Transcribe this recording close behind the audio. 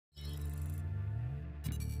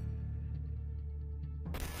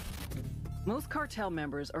Most cartel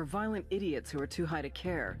members are violent idiots who are too high to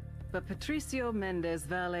care. But Patricio Mendez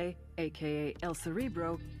Valle, aka El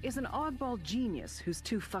Cerebro, is an oddball genius who's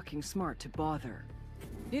too fucking smart to bother.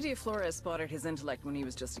 Nydia Flores spotted his intellect when he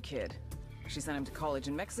was just a kid. She sent him to college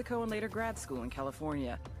in Mexico and later grad school in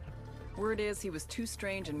California. Word is he was too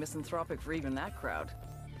strange and misanthropic for even that crowd.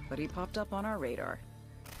 But he popped up on our radar.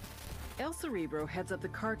 El Cerebro heads up the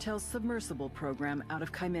cartel's submersible program out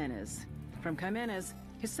of Jimenez. From Jimenez,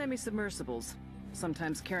 his semi-submersibles,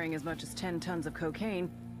 sometimes carrying as much as 10 tons of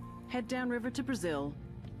cocaine, head downriver to Brazil,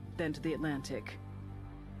 then to the Atlantic.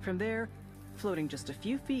 From there, floating just a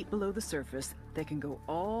few feet below the surface, they can go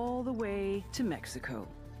all the way to Mexico,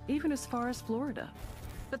 even as far as Florida.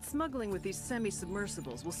 But smuggling with these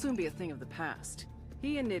semi-submersibles will soon be a thing of the past.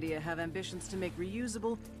 He and Nydia have ambitions to make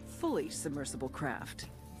reusable, fully submersible craft.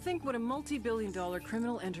 Think what a multi-billion-dollar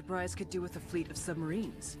criminal enterprise could do with a fleet of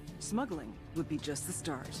submarines. Smuggling would be just the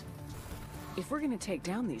start. If we're gonna take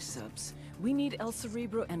down these subs, we need El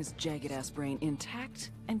Cerebro and his jagged-ass brain intact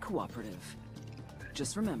and cooperative.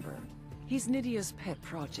 Just remember, he's Nydia's pet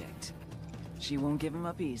project. She won't give him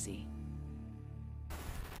up easy.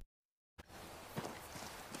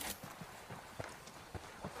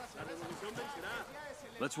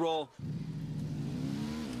 Let's roll.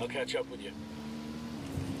 I'll catch up with you.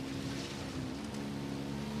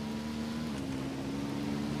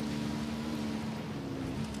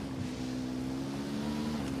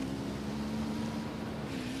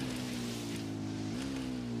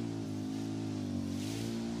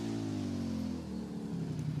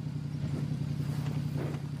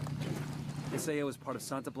 SAO is part of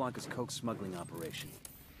Santa Blanca's coke smuggling operation.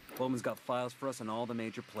 Bowman's got files for us on all the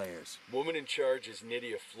major players. Woman in charge is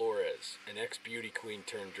Nydia Flores, an ex-beauty queen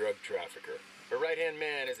turned drug trafficker. Her right-hand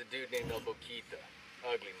man is a dude named El Boquita.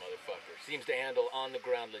 Ugly motherfucker. Seems to handle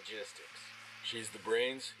on-the-ground logistics. She's the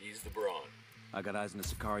brains, he's the brawn. I got eyes on the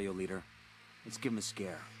Sicario leader. Let's give him a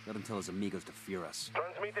scare. Let him tell his amigos to fear us.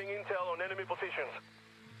 Transmitting intel on enemy positions.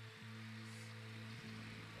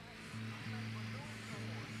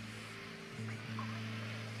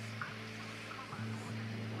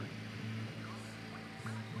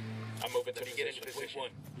 I'm moving to get into position.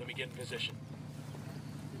 Let me get in position.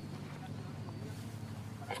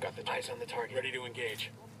 I've got the eyes on the target. Ready to engage.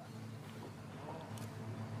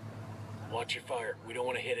 Watch your fire. We don't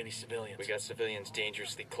want to hit any civilians. We got civilians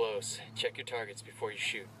dangerously close. Check your targets before you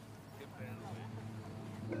shoot.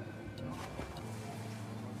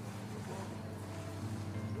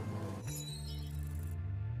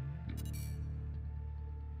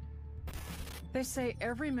 They say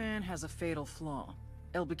every man has a fatal flaw.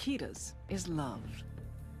 El Boquita's is love.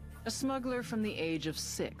 A smuggler from the age of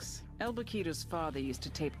 6, El Boquita's father used to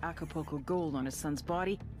tape Acapulco gold on his son's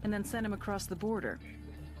body and then send him across the border.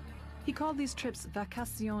 He called these trips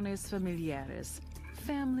vacaciones familiares,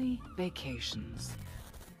 family vacations.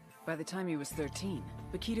 By the time he was 13,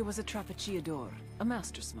 Boquita was a trapicheador, a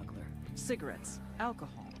master smuggler. Cigarettes,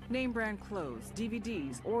 alcohol, name-brand clothes,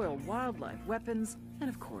 DVDs, oil, wildlife, weapons, and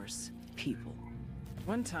of course, people.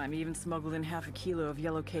 One time, he even smuggled in half a kilo of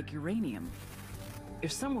yellow cake uranium.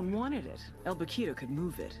 If someone wanted it, El Boquita could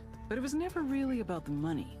move it. But it was never really about the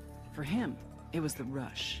money. For him, it was the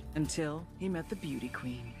rush, until he met the beauty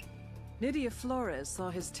queen. Nydia Flores saw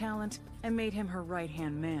his talent and made him her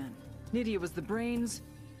right-hand man. Nydia was the brains,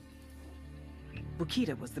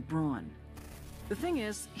 Boquita was the brawn. The thing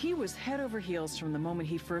is, he was head over heels from the moment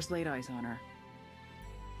he first laid eyes on her.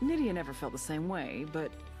 Nydia never felt the same way,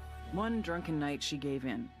 but one drunken night she gave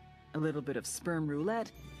in. A little bit of sperm roulette,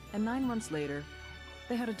 and 9 months later,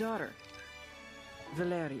 they had a daughter,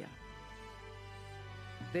 Valeria.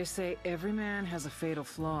 They say every man has a fatal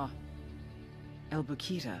flaw. El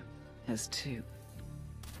Boquita has 2.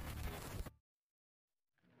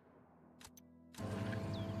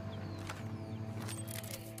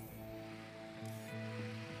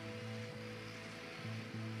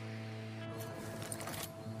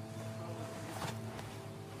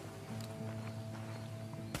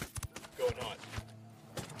 Going on.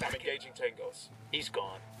 I'm engaging Tangos. He's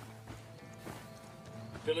gone.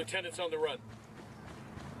 The lieutenant's on the run.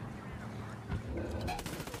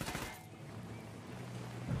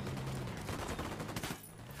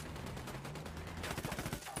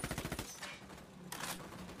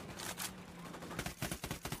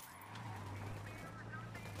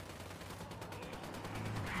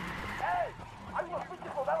 ¡Hey! ¡Hay unos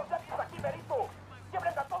pinches soldados yanquis aquí, Merito!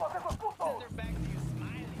 ¡Quiebren a todos esos putos!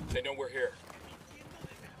 They know we're here.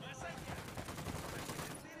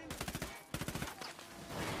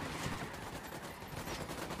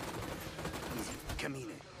 Easy,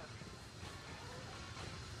 camine.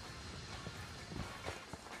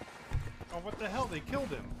 what the hell? They killed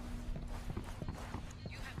him.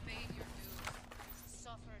 You have paid your dues,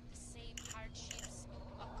 suffered the same hardships,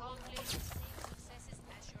 accomplished the same successes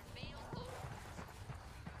as your male cohorts.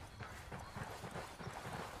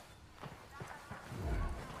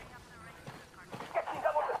 ¿Qué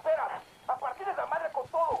chingados esperan? A partir de la madre con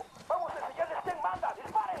todo. Vamos a enseñarles quién manda.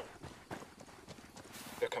 ¡Disparen!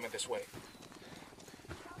 They're coming this way.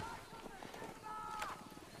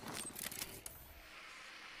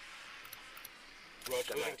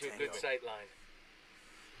 Roger, moving to a good sight line.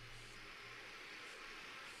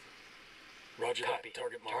 Roger, copy.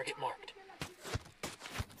 Target marked.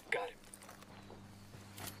 Got it.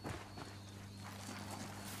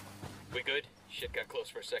 We good? Shit got close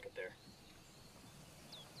for a second there.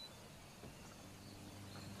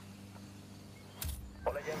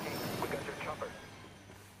 Hola, Yankee. We got your chopper.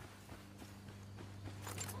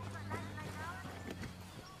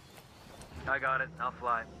 I got it. I'll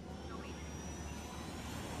fly.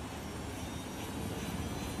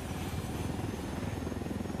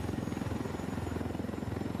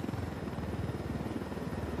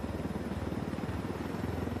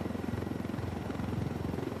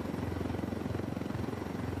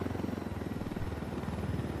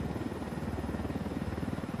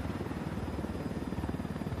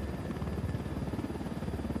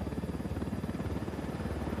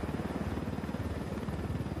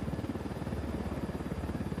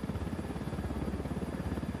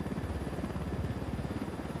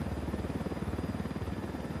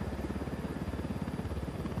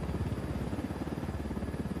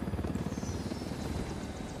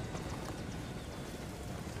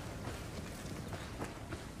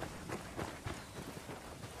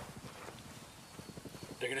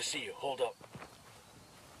 They're gonna see you. Hold up.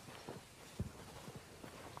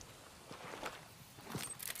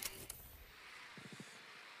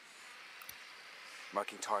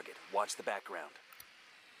 Marking target. Watch the background.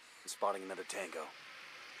 I'm spotting another tango.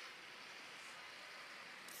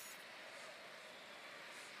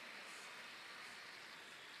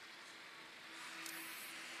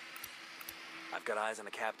 I've got eyes on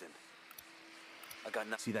the captain. I got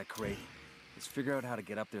nothing. See that crate? Let's figure out how to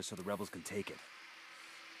get up there so the rebels can take it.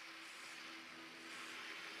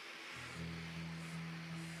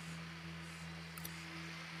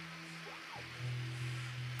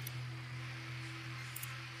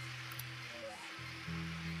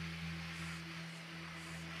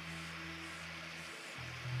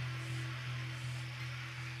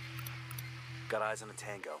 Got eyes on a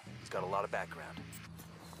tango. He's got a lot of background.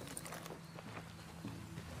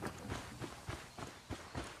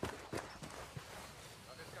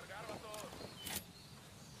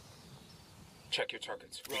 Check your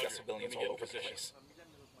targets. We got civilians all over the place.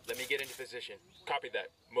 Let me get into position. Copy that.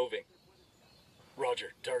 Moving.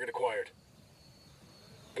 Roger. Target acquired.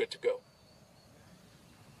 Good to go.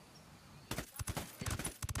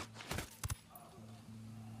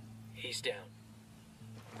 He's down.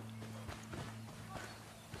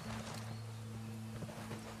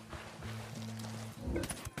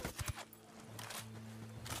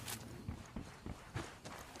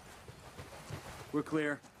 We're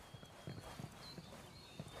clear.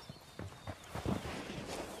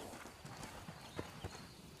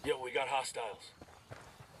 Yo, we got hostiles.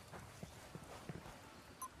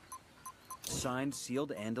 Signed,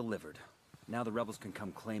 sealed, and delivered. Now the rebels can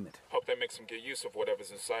come claim it. Hope that makes them get use of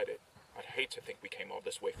whatever's inside it. I'd hate to think we came all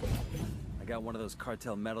this way for nothing. I got one of those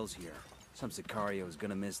cartel medals here. Some Sicario is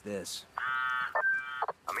gonna miss this.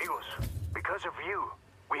 Amigos, because of you,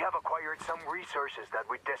 we have acquired some resources that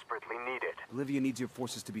we desperately needed. Bolivia needs your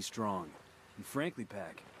forces to be strong. And frankly,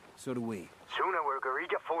 Pac, so do we. Soon our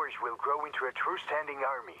guerrilla force will grow into a true standing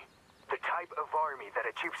army. The type of army that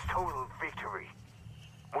achieves total victory.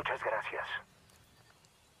 Muchas gracias.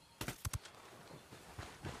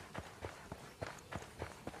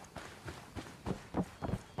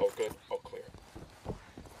 All good, all clear.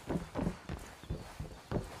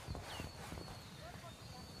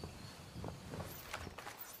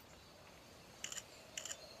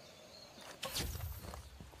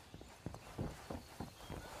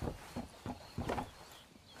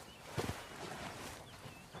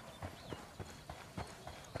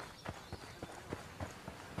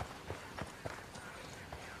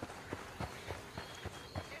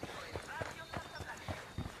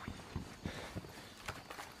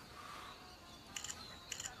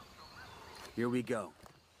 Here we go.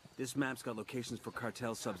 This map's got locations for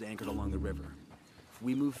cartel subs anchored along the river. If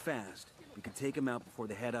we move fast, we can take them out before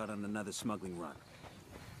they head out on another smuggling run.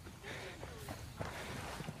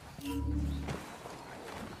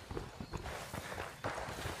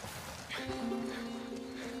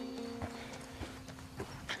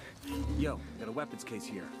 Yo, got a weapons case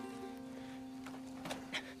here.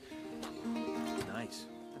 Nice.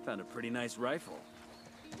 I found a pretty nice rifle.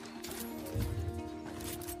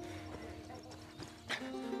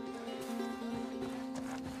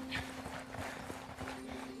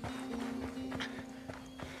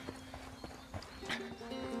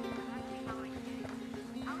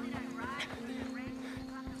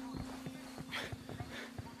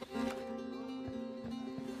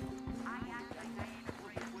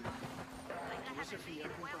 Let's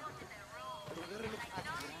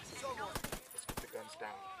get the guns down.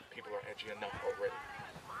 People are edgy enough already.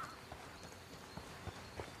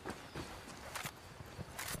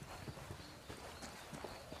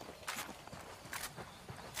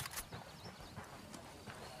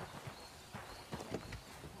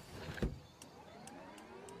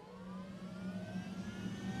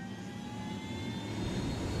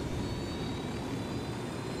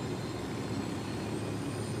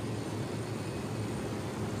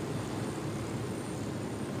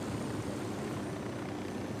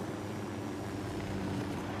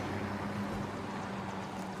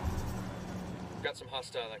 Got some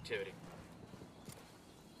hostile activity.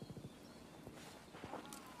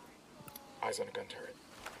 Eyes on a gun turret.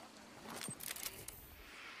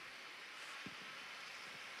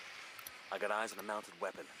 I got eyes on a mounted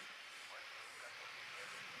weapon.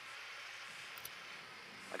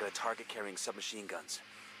 I got a target carrying submachine guns.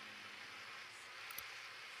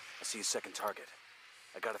 I see a second target.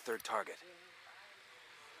 I got a third target.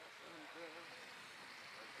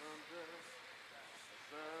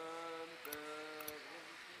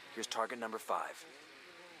 Here's target number 5.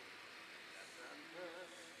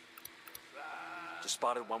 Just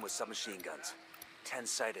spotted one with submachine guns. 10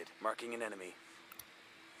 sighted, marking an enemy.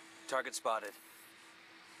 Target spotted.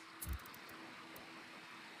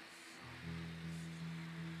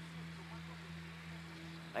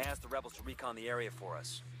 I asked the rebels to recon the area for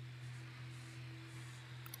us.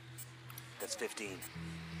 That's 15.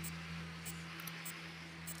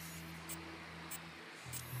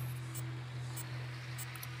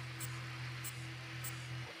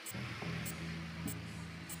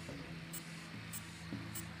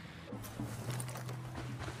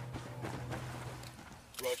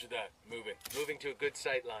 Roger that. Moving. Moving to a good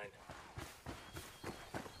sight line.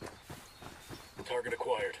 Target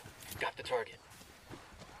acquired. Got the target.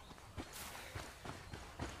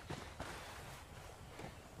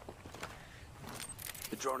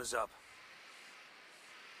 The drone is up.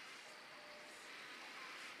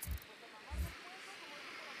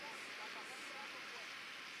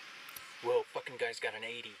 Whoa, fucking guy's got an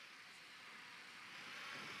 80.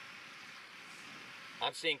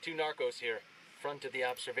 I'm seeing 2 narcos here. Front of the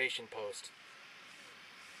observation post.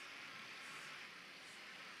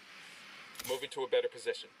 Moving to a better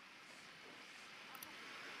position.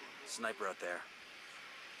 Sniper out there.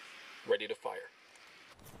 Ready to fire.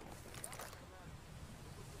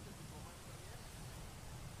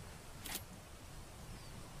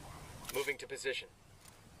 Moving to position.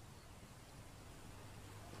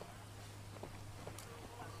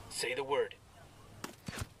 Say the word.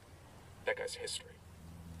 That guy's history.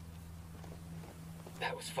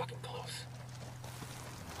 That was fucking close.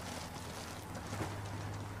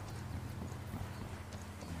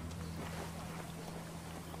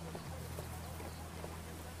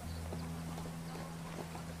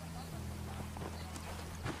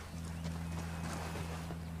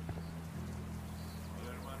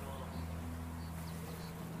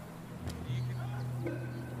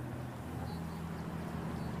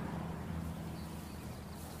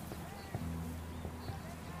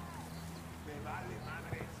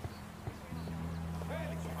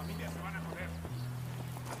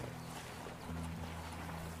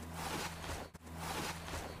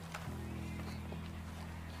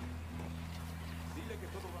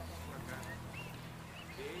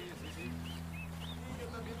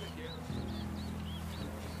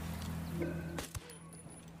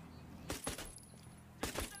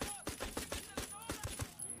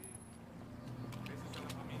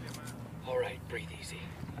 All right, breathe easy.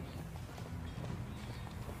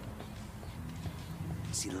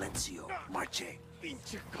 Silencio, marche.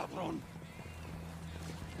 Pinche cabrón.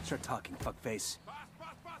 Start talking, fuckface.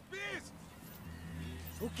 Please!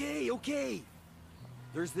 Okay.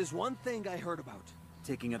 There's this one thing I heard about.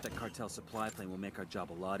 Taking out that cartel supply plane will make our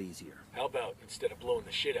job a lot easier. How about, instead of blowing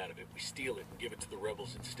the shit out of it, we steal it and give it to the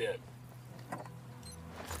rebels instead?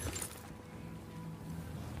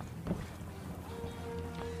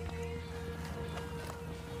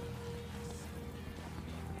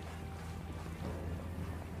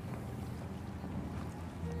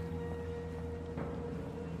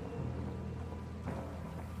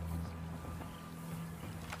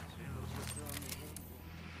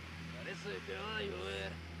 que va a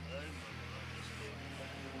llover. Ay, mamá,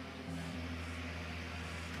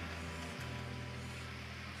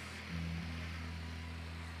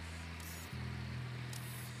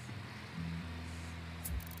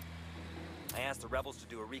 I asked the rebels to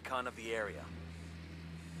do a recon of the area.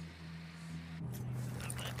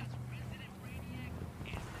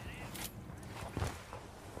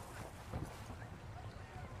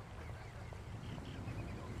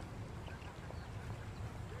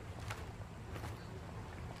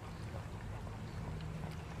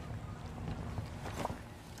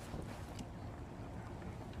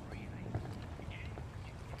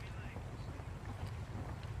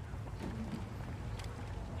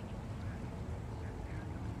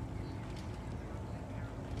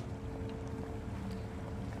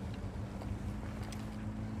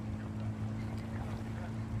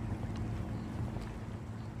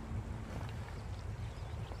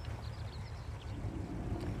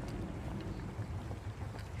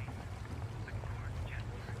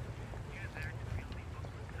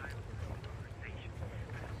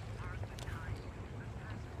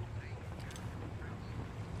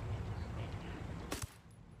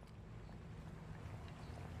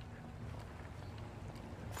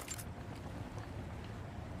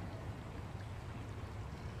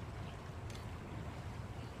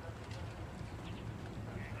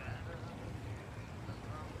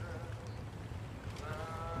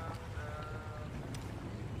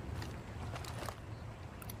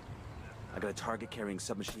 I got a target carrying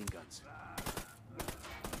submachine guns.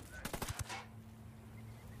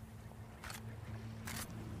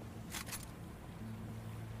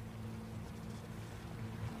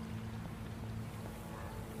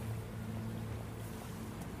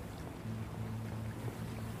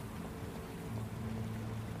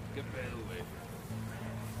 qué pedo, güey.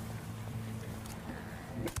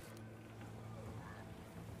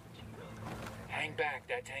 Hang back,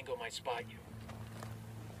 that tango might spot you.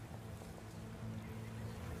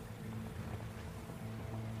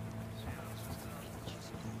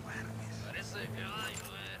 Parece que va a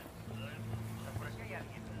llover. Por aquí hay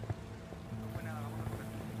alguien. Bueno,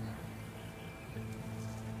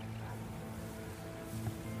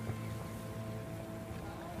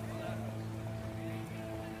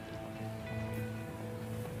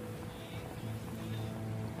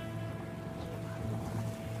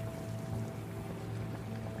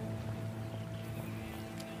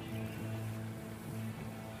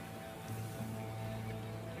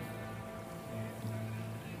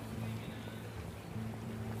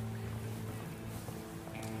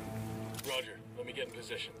 Roger, let me get in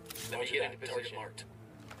position. Let me get into Target position. marked.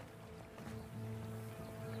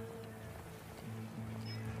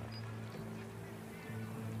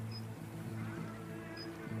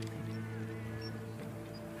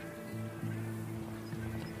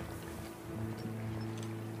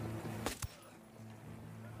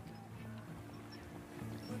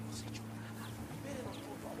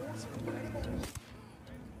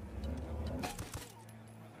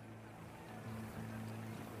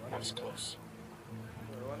 That was close.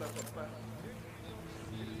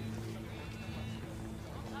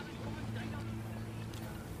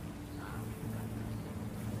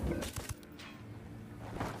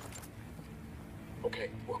 Okay,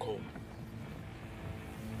 we're cool.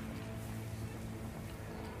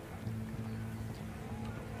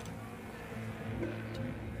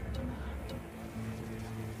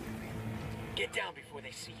 Get down before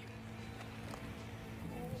they see you.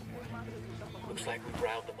 Looks like we've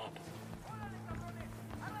riled them up.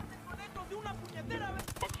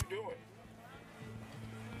 What you doing?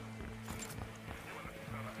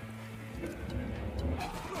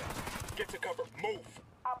 Get to cover. Move.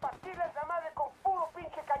 A partirles la madre con puro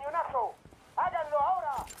pinche cañonazo. Háganlo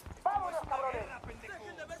ahora. Vámonos, cabrones.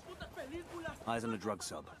 Eyes on a drug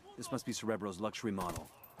sub. This must be Cerebro's luxury model.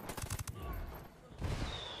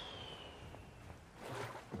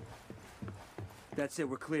 That's it,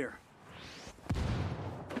 we're clear.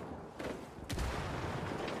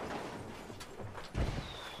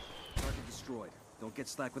 Target destroyed. Don't get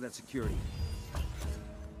slack with that security.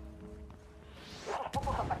 Esos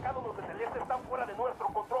putos atacados los del este están fuera de nuestro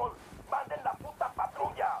control. Manden la puta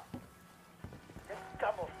patrulla.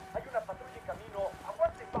 Estamos. Hay una patrulla en camino.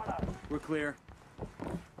 Aguanten balas. We're clear.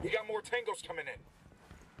 We got more tangos coming in.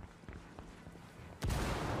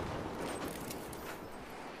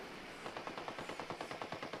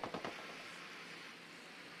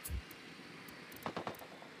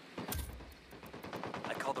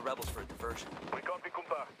 I called the rebels for a diversion. We copy,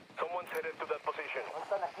 compa. Someone's headed to that position. No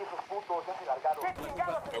están aquí esos putos. Ya se largaron. ¿Qué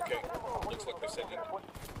chingados están Okay, haciendo? looks like they're sending.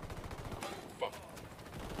 Fuck.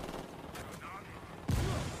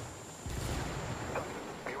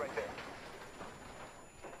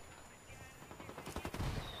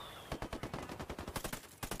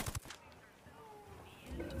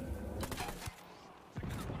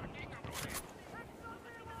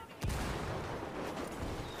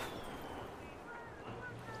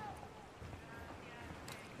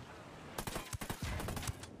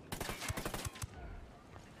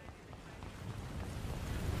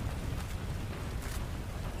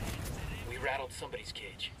 rattled somebody's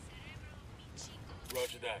cage.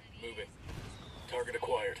 Roger that. Moving. Target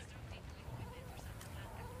acquired.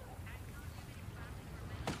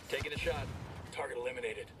 Taking a shot. Target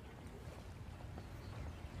eliminated.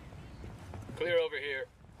 Clear over here.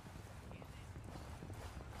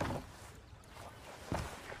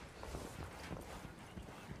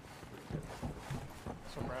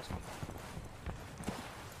 So impressed.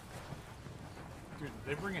 Dude, did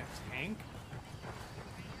they bring a tank?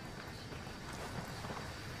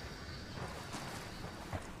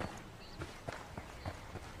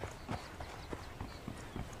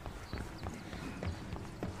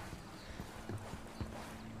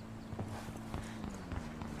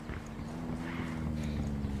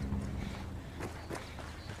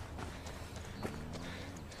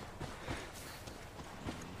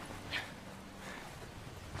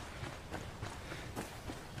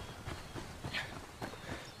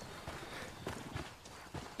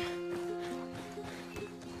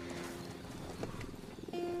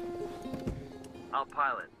 I'll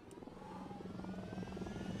pilot.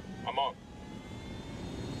 I'm on.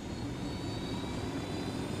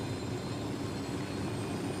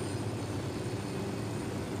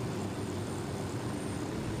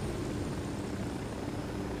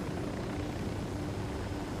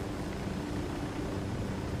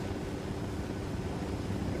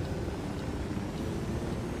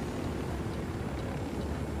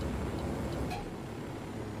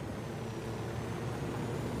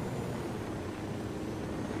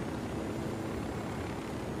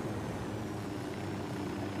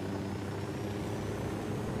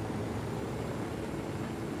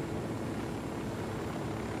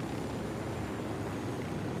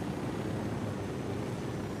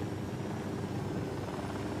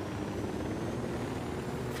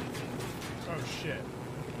 Oh shit.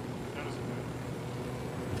 That was good.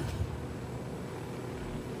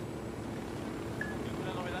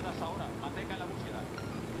 Ninguna novedad hasta ahora. Mantenga la búsqueda.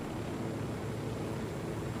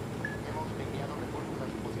 Hemos enviado refuerzos a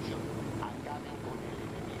su posición. Acaben con el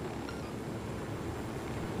enemigo.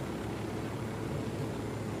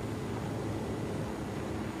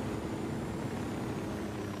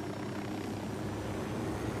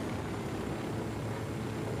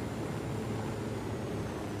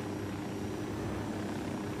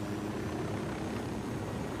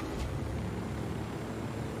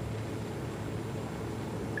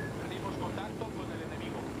 Perdimos contacto con el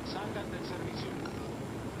enemigo. Salgan del servicio.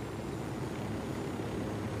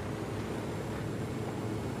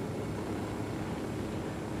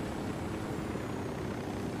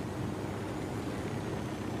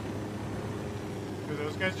 Are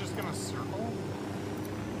those guys just gonna circle?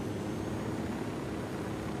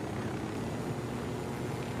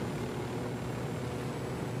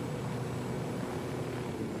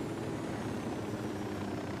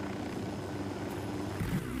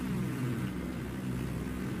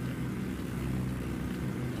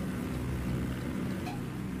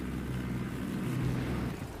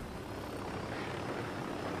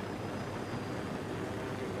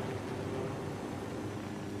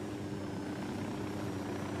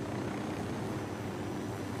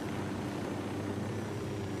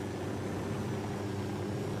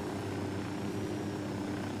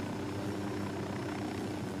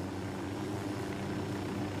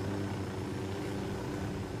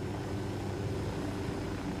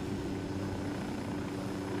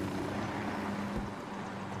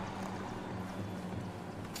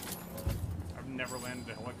 I've never landed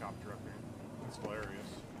a helicopter up here. That's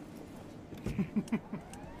hilarious.